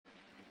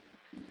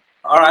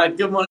All right,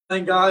 good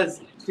morning,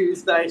 guys.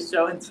 Tuesday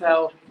show and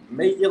tell.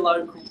 Meet your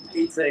local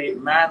PT,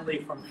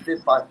 Manly from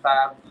Fit by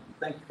Fab.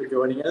 Thank you for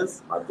joining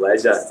us. My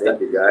pleasure. Thank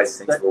you, guys.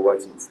 Thanks for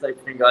watching. Stay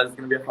tuned, guys. It's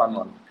going to be a fun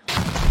one.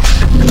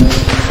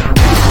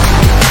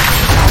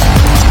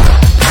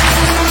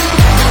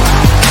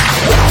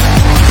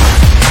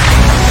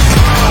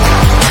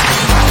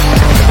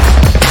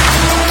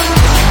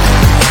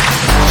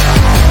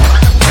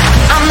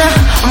 I'm the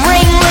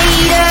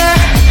ringleader,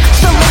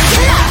 so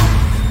listen up.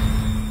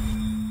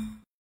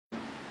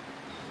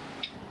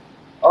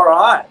 All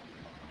right.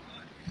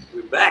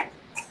 We're back.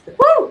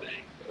 Woo!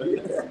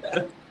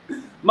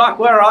 Mark,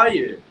 where are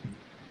you?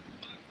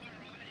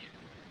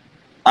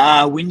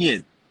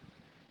 Wynyard.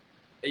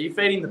 Are you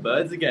feeding the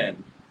birds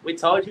again? We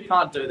told you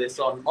can't do this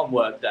on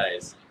work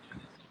days.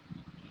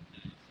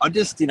 I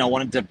just,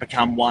 wanted to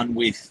become one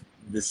with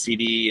the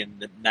city and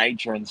the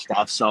nature and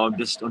stuff. So I'm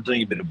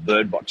doing a bit of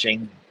bird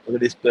watching. Look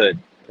at this bird.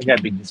 Look how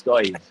big this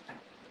guy is.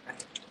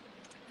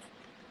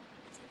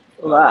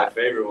 Look My at that.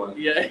 favorite one.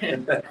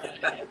 Yeah.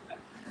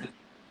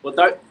 Well,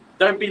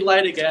 don't be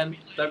late again.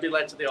 Don't be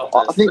late to the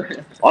office.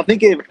 I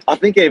think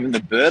even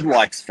the bird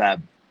likes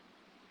Fab.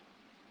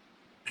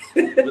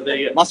 But there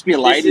you go. Must be a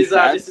lady,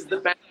 Fab. This is the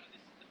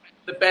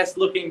best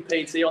looking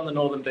PT on the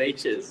Northern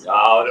Beaches.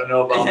 Oh, I don't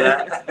know about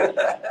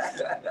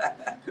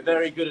that.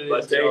 Very good at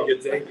But his job.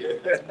 thank you.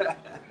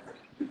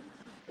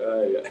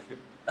 Yeah.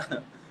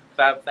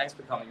 Fab, thanks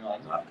for coming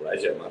on. My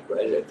pleasure.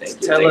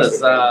 Thank you. Tell Thanks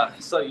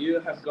us, so you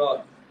have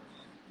got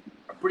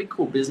a pretty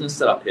cool business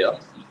set up here.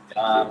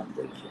 Thank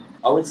you.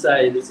 I would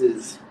say this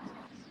is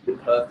the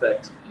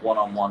perfect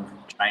one-on-one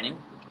training.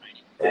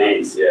 It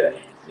is, yeah.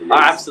 It I is.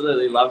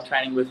 absolutely love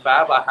training with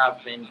Fab. I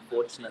have been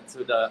fortunate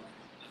to do a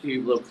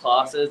few little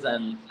classes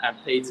and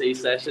PT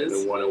sessions.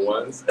 The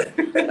one-on-ones.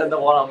 And the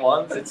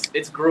one-on-ones.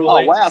 It's Oh,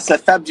 grueling. wow. So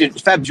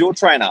Fab's your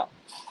trainer.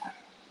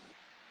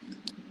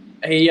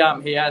 He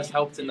has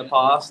helped in the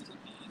past.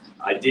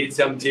 I did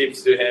some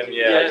tips to him,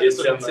 yeah. I Yeah, did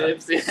some some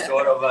tips, yeah.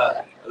 sort of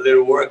a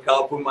little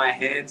workout, put my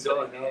hands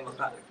on,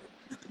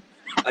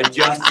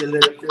 adjust a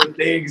little few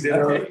things,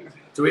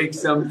 tweak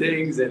some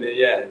things, and then,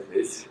 yeah,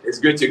 it's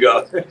good to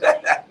go.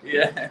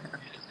 Yeah.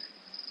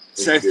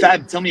 So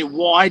Fab, tell me,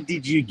 why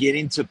did you get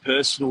into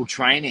personal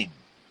training?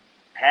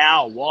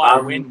 How? Why?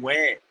 When?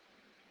 Where?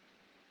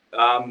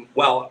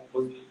 Well,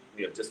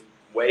 just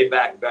way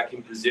back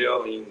in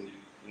Brazil in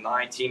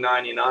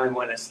 1999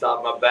 when I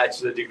started my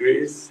bachelor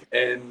degrees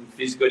in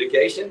physical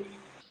education.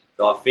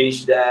 So I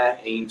finished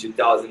that in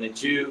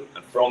 2002.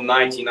 And from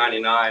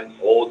 1999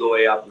 all the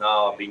way up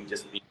now, I've been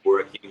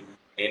working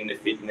in the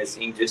fitness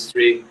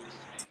industry.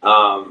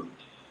 My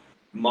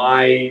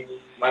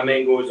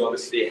main goal is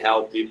obviously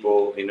help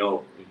people,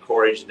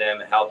 encourage them,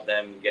 help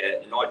them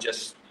get not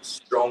just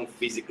strong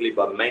physically,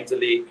 but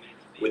mentally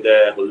with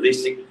a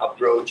holistic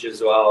approach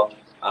as well.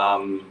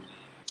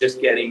 Just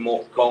getting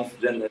more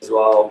confident as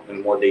well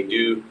in what they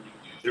do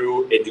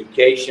through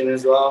education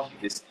as well.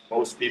 Because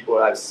most people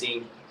I've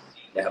seen,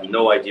 they have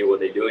no idea what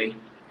they're doing.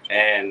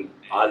 And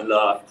I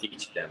love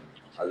teaching them.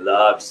 I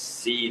love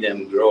see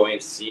them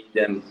growing, see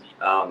them,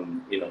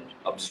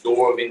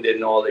 absorbing the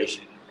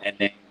knowledge and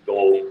then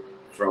go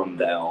from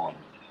there on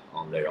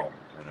their own.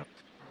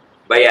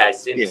 But yeah,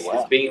 it's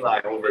been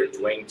like over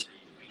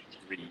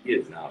 23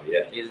 years now.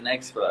 Yeah, He's an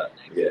expert.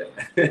 yeah.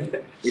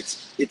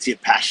 It's your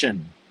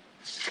passion.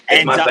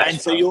 It's my passion.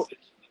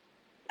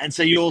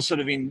 So you're sort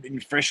of in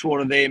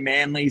freshwater there,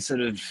 Manly, sort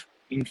of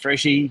in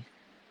Freshy.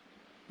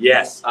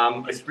 Yes,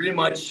 it's pretty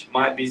much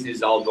my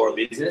business, outdoor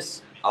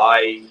business.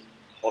 I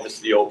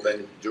obviously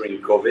opened during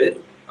COVID.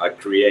 I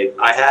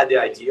had the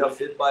idea of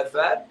Fit by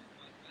Fab,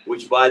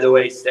 which by the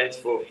way stands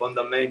for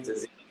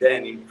Fundamentals,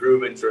 then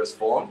Improve and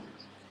Transform.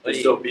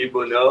 Just so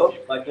people know.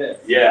 Like this.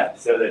 Yeah,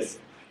 so this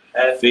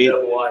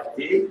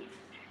FWIT.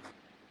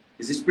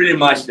 This is pretty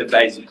much the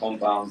basic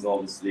compounds,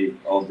 obviously,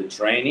 of the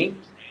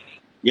training.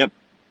 Yep.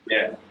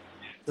 Yeah.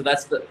 So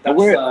that's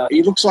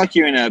It looks like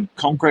you're in a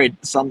concrete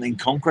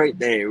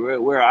there.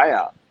 Where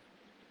are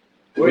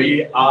you?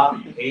 We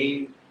are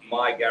in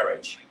my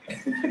garage.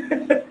 Yes,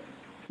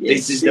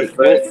 This is the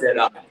first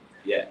setup.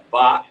 Yeah,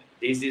 but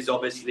this is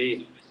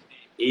obviously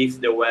if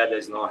the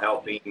weather's not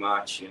helping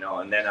much,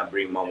 and then I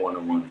bring my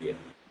one-on-one here.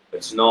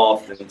 It's not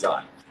often the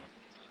time.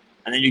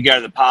 And then you go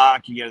to the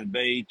park, you go to the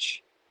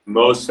beach.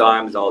 Most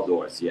times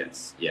outdoors,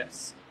 yes. Yeah.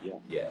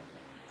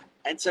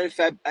 And so,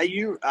 Fab, are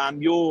you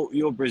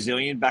your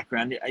Brazilian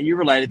background? Are you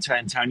related to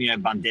Antonio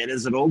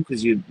Banderas at all?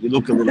 Because you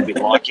look a little bit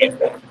like him.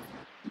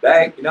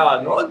 No,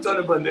 not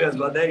Antonio Banderas,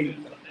 but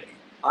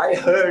I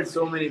heard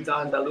so many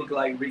times I look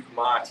like Rick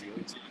Martin.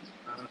 Which,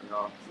 I don't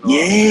know.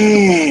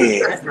 Yeah.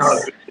 That's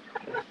not good.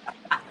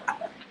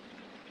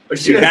 I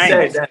shouldn't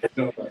say that.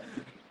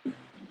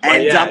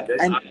 But yeah,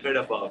 I heard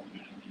about.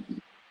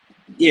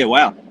 Yeah,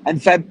 wow.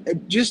 And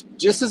Fab, just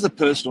as a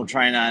personal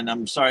trainer, and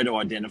I'm sorry to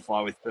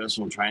identify with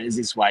personal trainers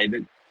this way,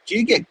 but do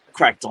you get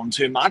cracked on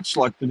too much?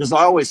 Like, because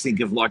I always think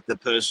of like the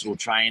personal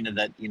trainer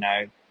that,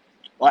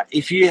 like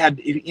if you had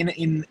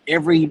in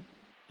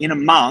a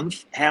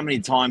month, how many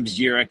times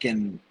do you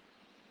reckon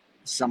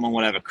someone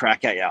would have a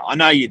crack at you? I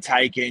know you're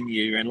taken,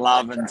 you're in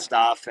love and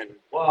stuff, and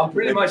Well, I'm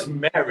pretty much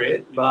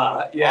married,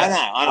 but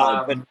yeah. I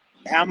know, but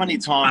how many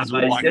times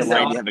would but like a it's just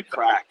lady have a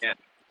crack?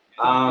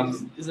 Yeah.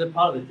 Is it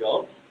part of the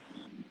job?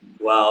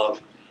 Well,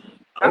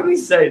 I would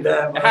say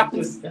that. It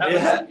happens. It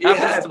happens, Yeah, it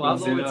happens to us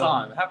happens, all you the know.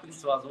 time. It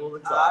happens to us all the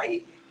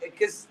time.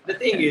 Because the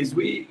thing is,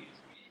 I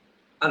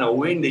don't know,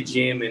 we're in the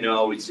gym, you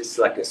know, it's just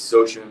like a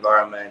social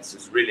environment. So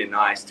it's really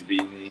nice to be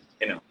in,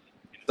 you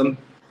know,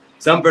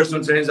 some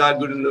personal trainers are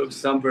good in looks,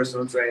 some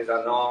personal trainers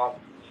are not.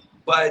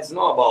 But it's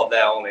not about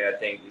that only, I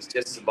think. It's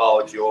just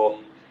about your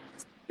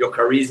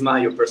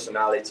charisma, your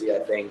personality, I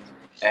think.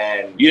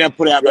 And You don't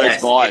put out those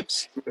yes,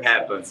 vibes. it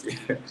happens.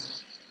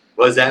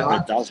 Was that But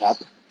one? it does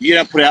happen. You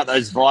don't put out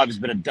those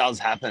vibes, but it does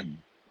happen.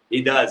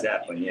 It does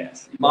happen,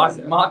 yes. It does Mark,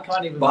 happen. Mark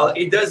can't even. Well,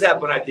 it does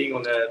happen, I think,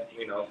 on the,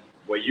 you know,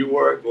 where you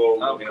work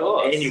or Of you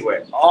know, course.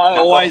 anywhere. I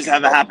always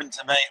have it happen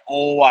to me.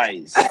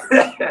 Always.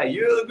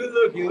 You're good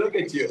looking. Look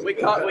at you. we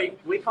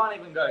can't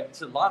even go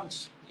to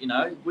lunch. You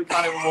know, we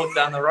can't even walk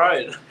down the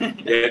road.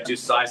 You have to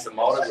sign some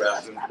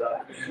autographs and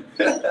stuff.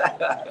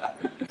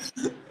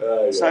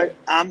 Yeah. So,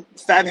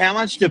 Fab, how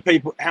much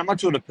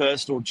would a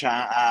personal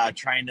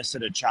trainer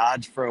sort of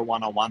charge for a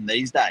one-on-one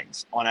these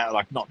days? On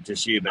like not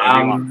just you, but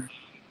everyone.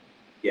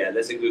 Yeah,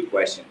 that's a good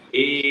question.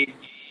 It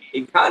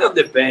kind of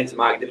depends,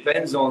 Mike.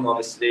 Depends on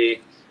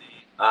obviously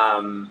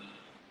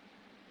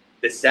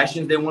the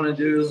sessions they want to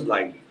do,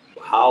 like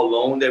how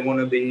long they want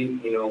to be,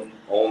 you know,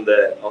 on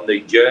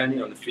the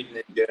journey, on the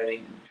fitness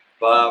journey.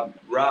 But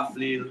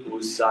roughly,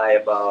 we'll say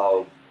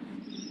about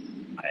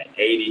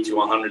 $80 to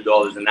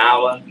 $100 an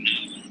hour.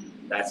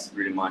 That's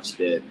pretty much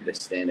the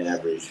standard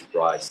average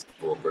price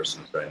for a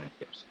personal trainer.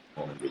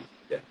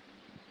 Yeah.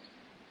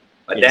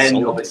 But Yeah, then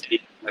solid.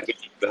 obviously, again,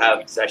 you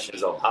have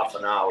sessions of half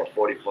an hour,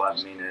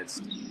 45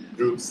 minutes,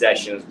 group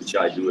sessions, which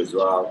I do as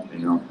well. You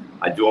know,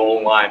 I do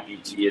online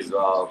PT as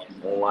well,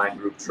 online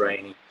group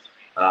training,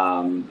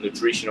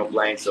 nutritional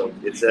plan. So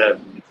it's a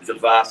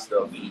vast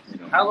of. You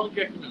know, How long do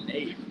you reckon you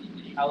need?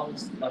 How long?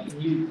 Like,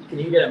 can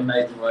you get an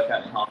amazing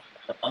workout in half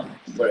an hour?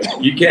 Where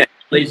it you can.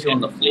 leaves you on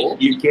the floor.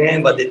 You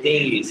can, but the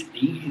thing is,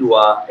 if you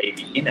are a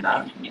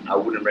beginner, I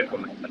wouldn't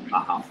recommend a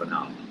half an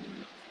hour,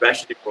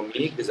 especially for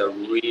me, because I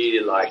really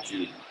like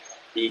to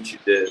teach you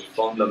the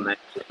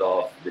fundamentals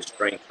of the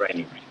strength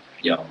training.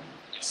 You know,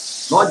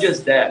 not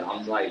just that.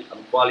 I'm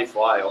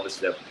qualified,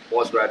 obviously, I'm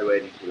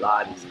postgraduate in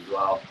Pilates as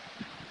well.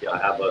 Yeah, I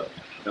have a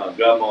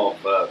gamma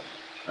of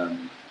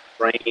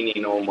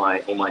training on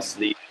my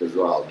sleeves as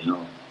well. You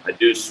know, I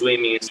do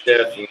swimming and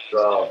surfing as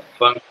well,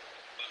 fun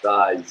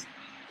size.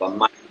 But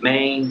my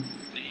main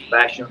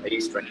passion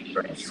is strength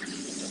training.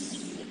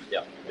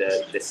 Yeah,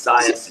 the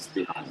science is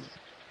behind it.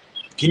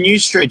 Can you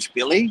stretch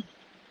Billy?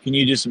 Can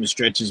you do some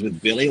stretches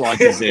with Billy? Like,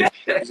 is there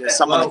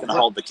someone that can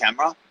hold the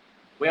camera?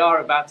 We are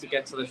about to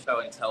get to the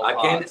show and tell.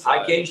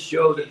 I can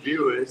show the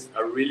viewers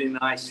a really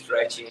nice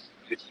stretching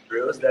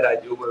drills that I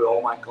do with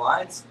all my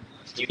clients.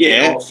 You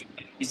can also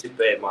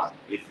participate, Mark,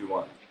 if you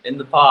want. In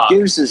the park.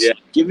 Give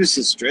us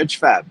a stretch,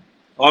 Fab.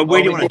 Oh,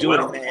 where do you want to do it,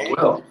 man?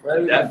 Well, Where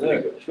are we gonna do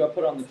it? Should I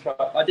put on the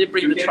tripod? I did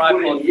bring the you can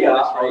tripod put for it here.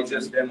 this I'll reason.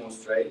 just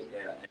demonstrate.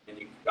 Yeah, and then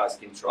you guys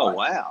can try. Oh,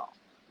 wow.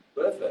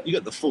 Perfect. You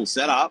got the full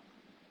setup.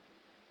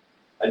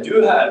 I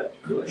do have.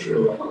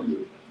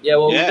 Yeah,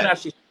 well, Yeah.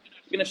 we're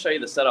gonna show you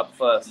the setup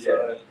first.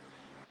 Yeah.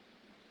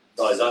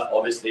 So is that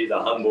obviously the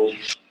humble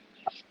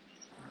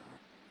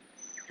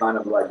kind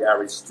of like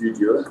average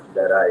studio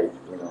that I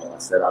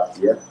set up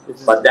here.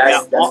 But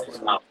that's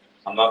what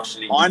I'm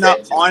actually.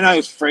 I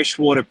know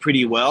Freshwater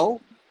pretty well.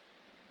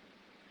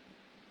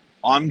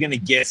 I'm going to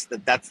guess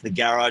that that's the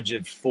garage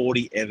of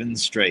 40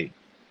 Evans Street.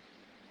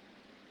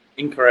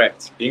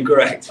 Incorrect.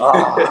 Incorrect. This All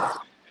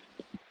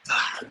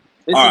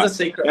right, is the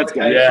secret. let's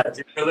go.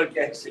 location. Yeah,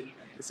 location.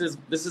 This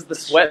is the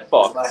sweat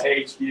box. My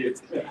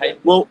HQ.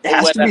 Well, it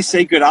has to be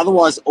secret.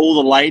 Otherwise,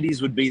 all the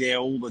ladies would be there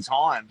all the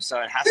time.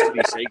 So it has to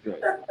be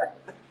secret.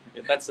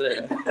 Yeah, that's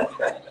it.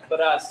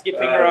 But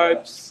skipping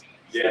ropes,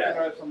 Yeah. skipping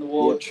ropes on the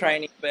wall,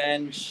 training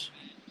bench,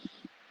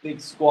 big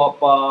squat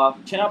bar,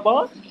 chin up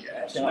bar.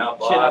 Yeah, Chin up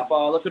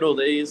bar. Look at all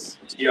these.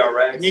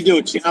 TRX. Can you do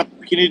a chin up?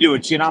 Can you do a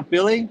chin up,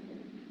 Billy?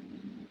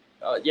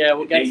 Yeah,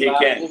 we'll get to that.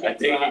 can. We'll I get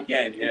to think that. he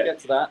can. We'll Yeah. get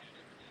to that.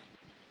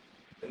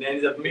 And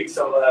then there's a mix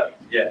of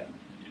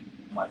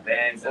my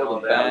bands and All all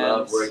the that. I love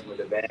bands. working with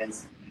the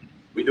bands.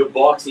 We do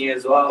boxing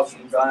as well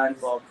sometimes.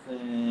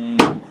 Boxing.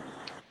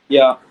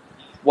 Yeah.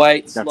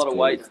 Weights. That's a lot of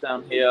cool. weights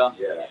down here.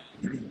 Yeah.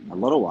 A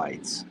lot of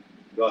weights.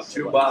 Got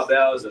two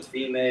barbells, a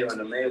female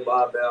and a male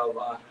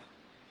barbell.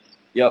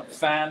 Yep.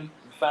 Fan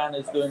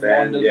is doing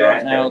Fan, wonders yeah.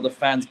 right now. The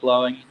fan's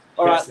blowing.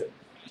 All right.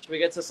 Should we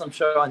get to some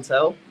show and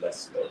tell?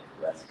 Let's go.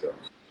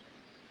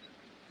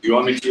 Do you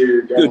want me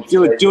to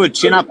Do a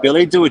chin up,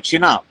 Billy. Do a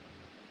chin up.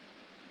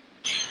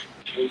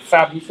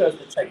 Fab, you show us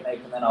the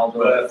technique and then I'll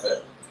do it.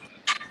 Perfect.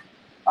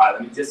 Alright,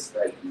 let me just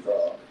straighten these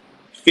off.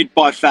 Fit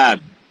by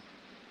Fab.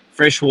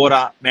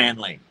 Freshwater,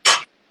 Manly.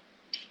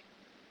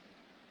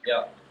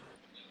 Yeah.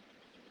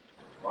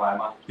 Right,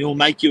 man. He'll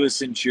make you a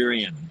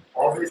centurion.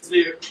 Obviously,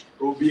 it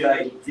would be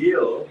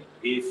ideal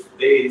if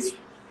there's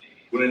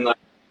wouldn't like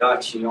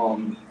touching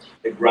on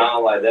the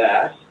ground like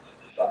that,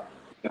 but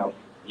you know,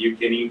 you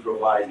can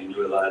improvise and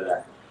do it like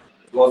that.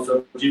 Lots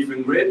of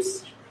different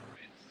grips.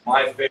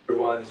 My favorite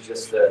one is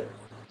just the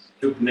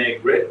hook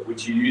neck grip,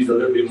 which you use a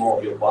little bit more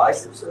of your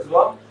biceps as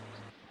well.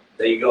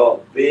 There you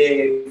go,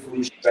 big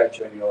full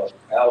stretch on your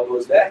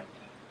elbows there,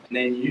 and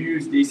then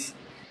use this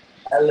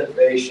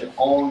elevation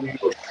on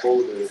your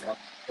shoulders on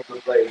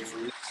the blade to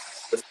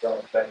lift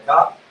yourself back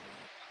up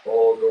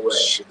all the way.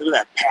 Shit, look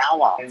at that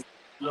power. And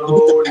Look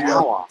slowly at the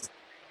power.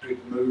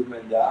 quick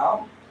movement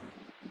down.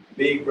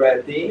 Big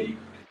breath in.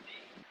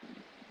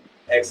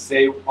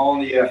 Exhale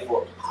on the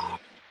effort.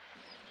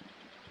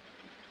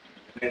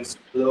 And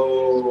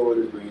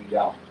slowly bring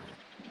down.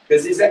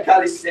 Because it's a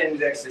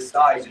calisthenics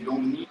exercise, you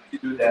don't need to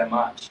do that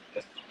much.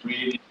 Just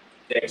really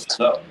take it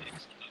slow.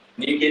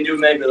 You can do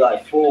maybe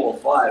like 4 or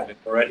 5 and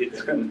already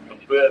done a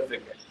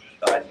perfect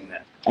exercise in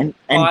that. And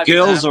Five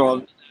girls now. are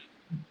on.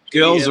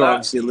 Girls Yeah, are that-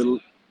 obviously a little.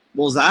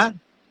 What was that?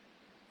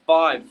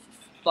 5.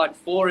 Like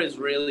 4 is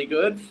really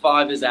good.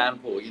 5 is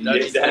ample. You know,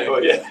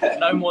 Exactly, yeah.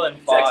 no more than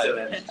It's 5.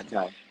 excellent.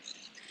 Okay.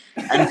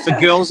 And for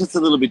girls, it's a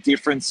little bit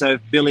different. So,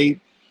 Billy,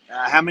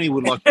 how many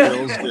would like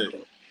girls do?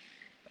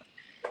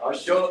 I'll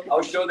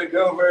show the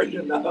girl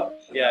version now.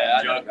 Yeah, I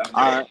I'm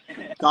know.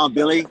 joking. Come on,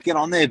 Billy, get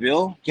on there,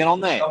 Bill. Get on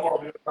there. Come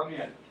on, Bill, come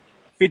here.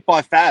 Fit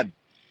by Fab.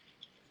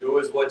 Show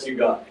us what you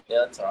got. Yeah,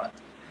 that's all right.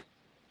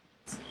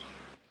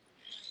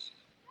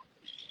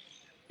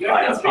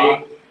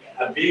 Right,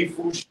 a big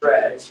full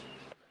stretch.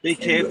 Be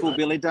careful,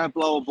 Billy. Don't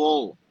blow a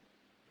ball.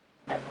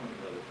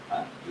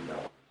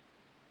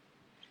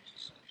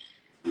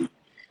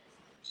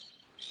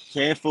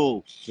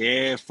 Careful,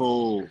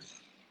 careful.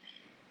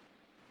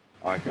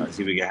 All right, guys,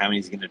 here we go. How many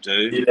is he going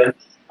to do? Yeah.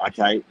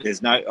 Okay,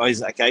 there's no. Oh,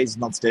 he's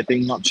not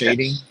stepping, not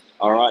cheating.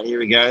 All right,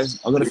 here he goes.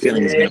 I've got a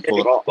feeling he's going to pull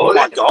it off. Oh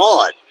my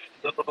God,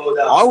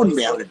 I wouldn't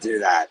be able to do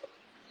that.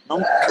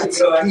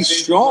 He's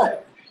strong.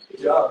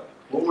 Good job.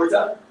 One more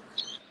time.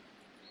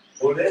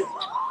 Hold it.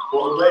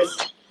 Hold the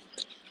waist.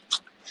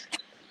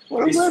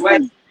 What We a sweat.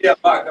 weapon. Yeah,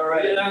 back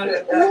already.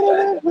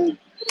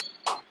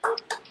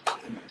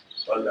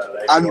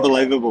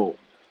 Unbelievable,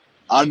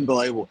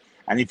 unbelievable.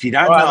 And if you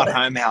don't All know right. at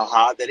home how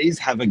hard that is,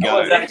 have a go.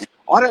 Oh, that's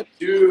I don't.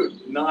 2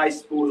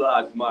 nice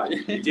pull-ups, Mike.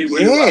 You did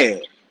really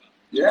well.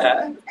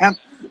 Yeah. Yeah.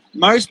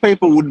 Most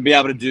people wouldn't be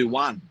able to do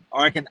one.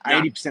 I reckon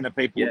No. 80% of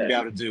people wouldn't be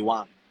able to do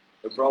one.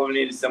 We probably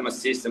needed some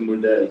assistance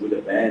with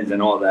the bands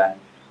and all that.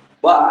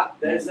 But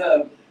there's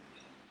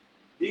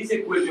this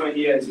equipment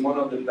here is one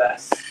of the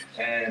best,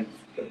 and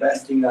the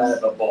best thing I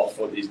ever bought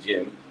for this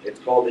gym. It's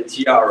called the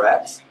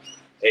TRX.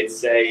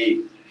 It's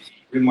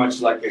pretty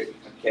much like a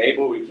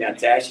cable. We can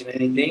attach it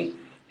anything.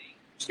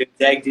 You can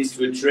take this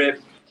to a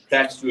trip,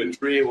 attach to a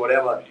tree,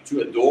 whatever,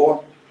 to a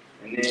door,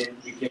 and then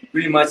you can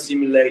pretty much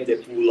simulate the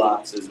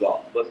pull-ups as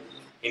well. But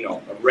you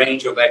know, a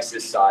range of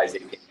exercise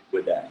you can do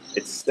with that.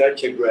 It's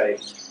such a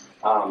great,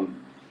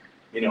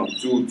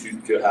 tool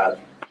to have.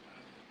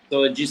 So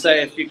would you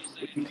say if you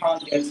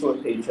can't get to a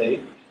PT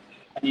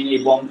and you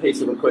need one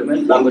piece of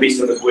equipment? One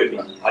piece of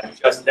equipment. I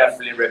just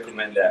definitely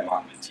recommend that,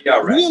 man.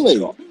 TRX.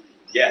 Really?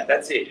 Yeah,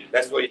 that's it.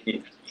 That's what you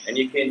need. And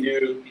you can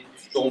do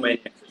so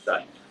many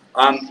exercises.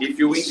 If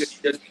you're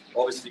interested, just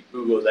obviously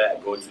Google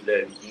that, go to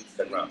their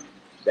Instagram.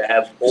 They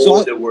have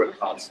all the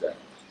workouts there.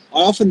 I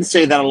often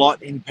see that a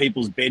lot in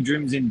people's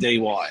bedrooms in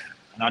DY,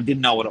 and I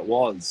didn't know what it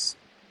was.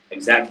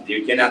 Exactly.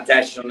 You can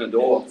attach on the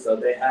door. So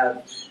they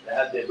have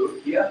the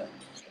hook here.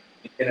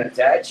 You can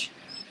attach.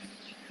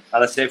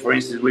 Let's say, for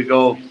instance, we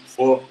go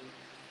for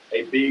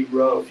a big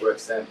row, for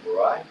example,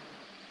 right?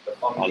 So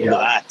from Oh, look here, at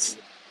that.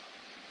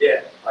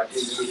 yeah, I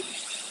can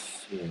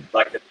do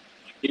like a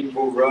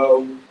simple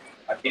row.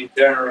 I can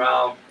turn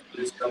around,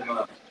 do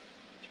some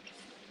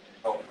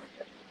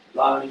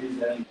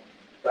lunges and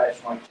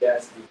stretch my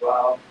chest as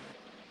well.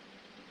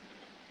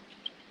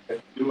 I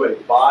can do a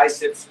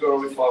biceps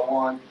curl if I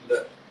want.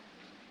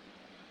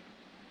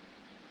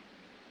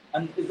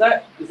 And is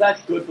that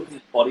good for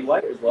his body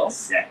weight as well?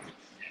 Exactly.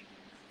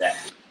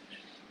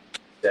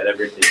 That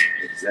everything.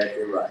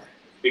 Exactly right.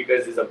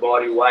 Because it's a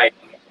body weight,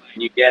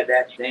 and you get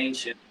that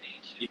tension,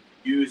 you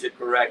use it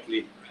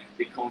correctly,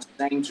 the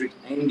concentric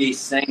and the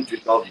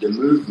eccentric of the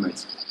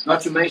movements.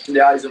 Not to mention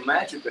the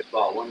isometric as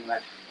well. When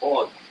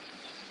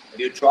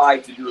you try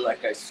to do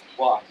like a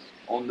squat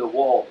on the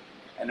wall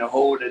and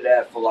hold it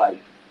there for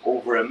like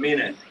over a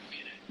minute,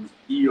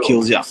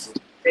 Kills ya.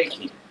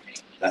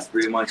 That's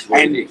pretty much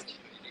what it is.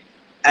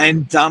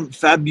 And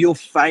Fab, your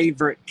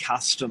favourite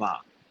customer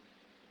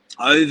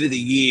over the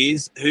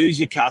years, who's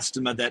your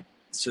customer that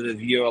sort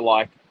of you're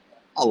like,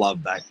 I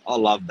love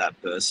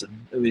that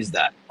person. Who is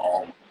that?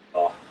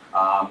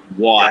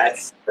 Why?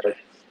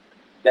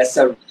 That's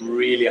a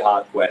really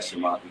hard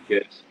question, Mark,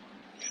 because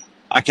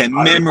Okay,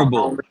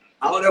 memorable.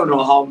 I don't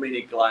know how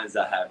many clients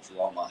I have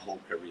throughout my whole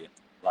career,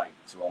 like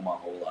throughout my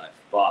whole life,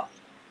 but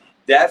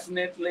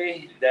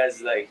definitely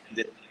there's like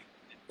the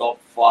top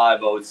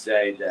 5. I would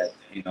say that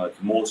the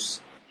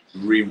most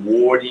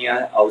rewarding.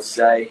 I would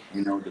say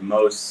the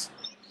most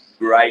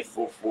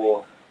grateful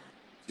for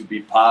to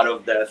be part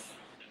of that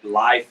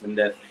life and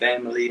their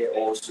family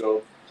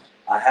also.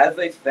 I have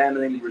a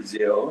family in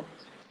Brazil,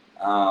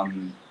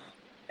 and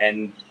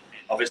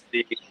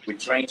obviously we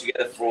trained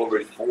together for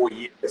over 4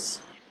 years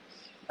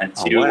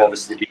until wow.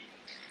 obviously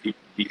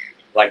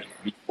like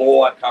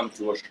before I come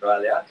to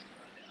Australia,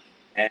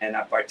 and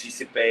I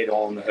participate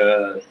on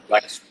her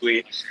like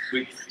Sweet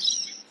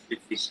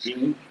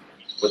 16,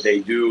 what they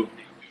do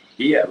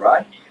here,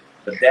 right?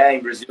 But there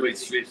in Brazil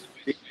it's Sweet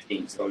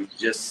 15, so we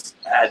just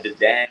had the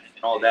dance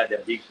and all that,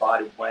 the big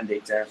party when they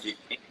turn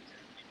 15.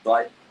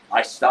 So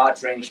I started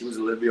training, she was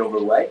a little bit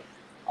overweight.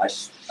 I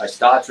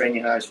started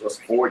training her, she was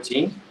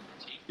 14.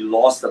 She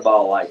lost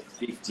about like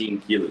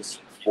 15 kilos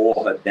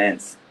for her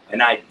dance.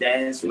 And I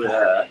danced with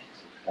her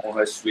on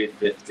her Sweet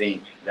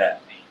 15 there.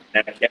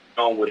 And I kept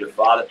on with the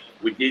father.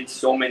 We did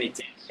so many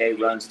 10K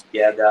runs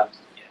together.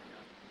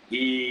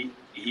 He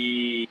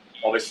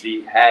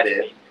obviously had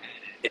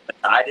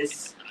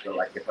hepatitis, so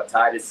like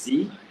hepatitis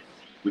C,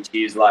 which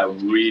is like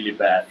really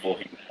bad for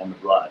him on the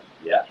blood.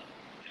 Yeah.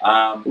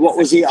 What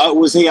was he?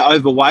 Was he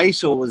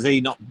overweight or was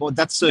he not? Well,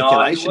 that's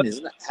circulation, No,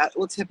 isn't it?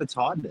 What's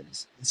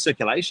hepatitis? It's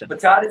circulation.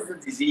 hepatitis is a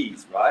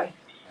disease, right?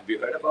 Have you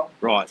heard about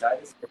Right.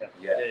 hepatitis?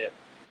 Yeah.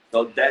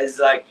 So there's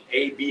like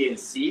A, B, and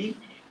C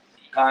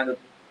kind of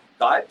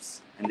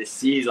types, and the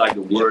C is like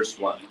the worst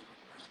one. I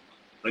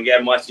don't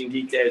get much in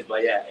details,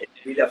 but yeah, it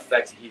really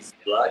affects his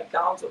blood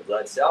count or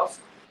blood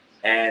cells,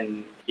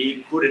 and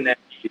he couldn't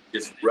actually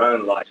just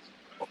run like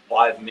for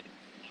 5 minutes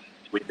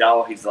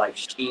without his like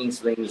shin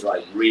slings,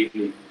 like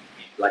really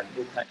like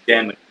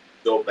damage,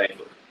 so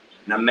painful.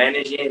 And I'm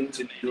managing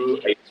to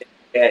do a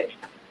 10K,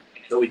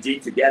 so we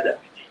did together.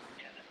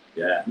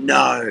 Yeah.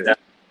 No.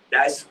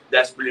 That's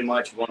pretty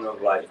much one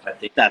of like I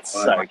think That's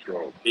one so of my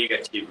cool. big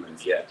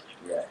achievements. Yeah.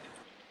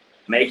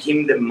 Make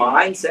him the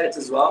mindset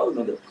as well,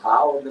 the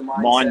power of the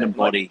mindset. Mind and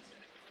body.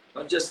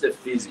 Not just the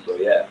physical,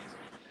 yeah.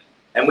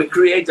 And we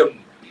create a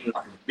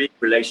big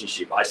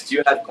relationship. I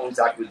still have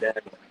contact with them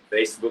on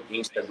Facebook,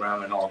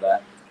 Instagram, and all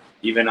that.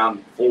 Even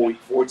I'm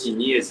 14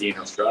 years here in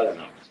Australia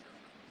now.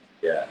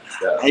 Yeah.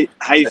 So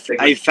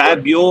Hey,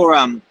 Fab, your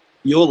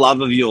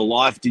love of your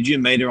life. Did you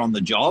meet her on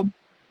the job?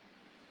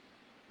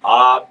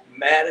 I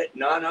met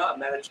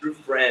her through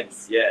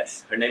friends.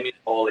 Yes, her name is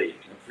Holly.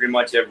 Pretty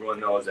much everyone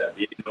knows her.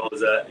 He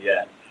knows her.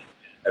 Yeah,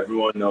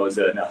 everyone knows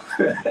her now.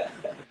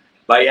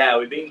 But yeah,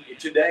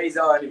 today is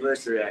our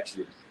anniversary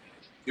actually.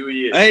 2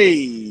 years. Hey.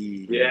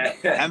 Yeah.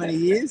 How many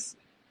years?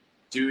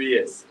 2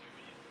 years.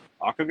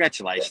 Oh,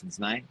 congratulations,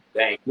 mate.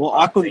 Thanks. Well,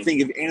 I couldn't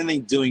think of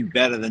anything doing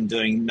better than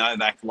doing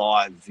Novak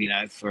Live,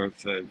 for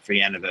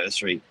your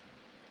anniversary.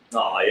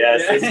 Oh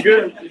yes, it's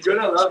good. You're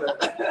gonna love it.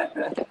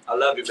 I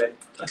love you, mate.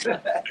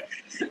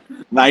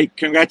 Mate,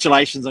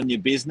 congratulations on your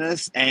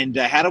business. And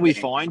how do we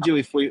find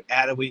you?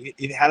 How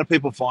do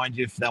people find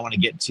you if they want to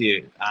get to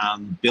you?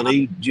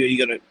 Billy, you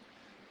got to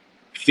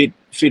fit.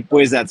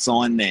 Where's that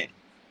sign there?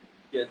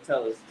 Yeah,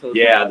 tell us.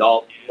 Yeah,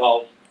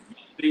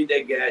 usually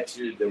they get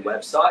to the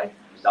website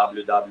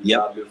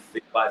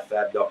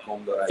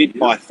www.fitbyfab.com.au.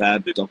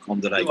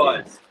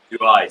 Fitbyfab.com.au.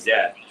 Two eyes,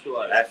 yeah.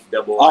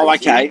 Oh,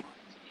 okay.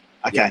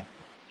 Okay.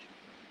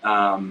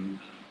 And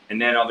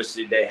then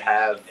obviously they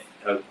have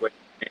a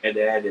questionnaire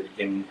there that you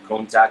can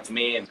contact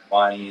me and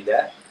find me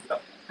there.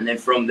 And then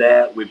from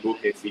there we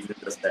book a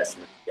fitness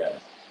assessment together.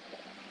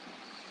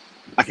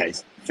 Okay,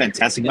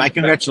 fantastic, mate.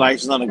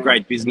 Congratulations on a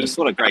great business.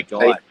 What a great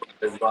guy.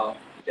 As well.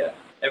 Yeah.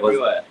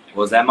 Everywhere.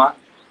 Was that Mark?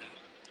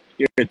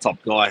 You're a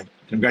top guy.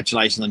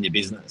 Congratulations on your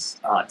business.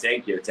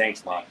 Thank you.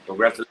 Thanks, Mark.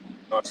 Congratulations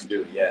on what you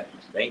do. Yeah.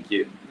 Thank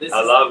you.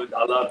 I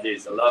love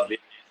this.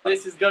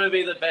 This is going to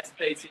be the best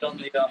PT on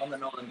the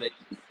Northern Beach.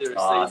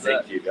 Seriously,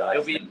 thank you,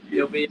 guys.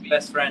 He'll be your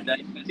best friend.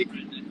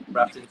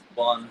 Wrapped into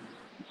one.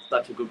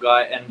 Such a good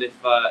guy. And if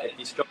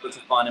you struggle to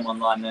find him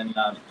online, then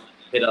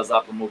hit us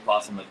up and we'll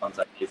pass on the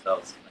contact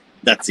details.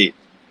 That's it.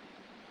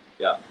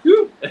 Yeah.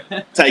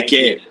 Take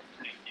care.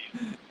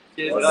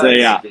 Cheers,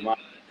 See guys. ya.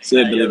 See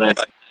you, Billy. Bye,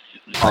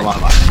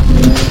 bye.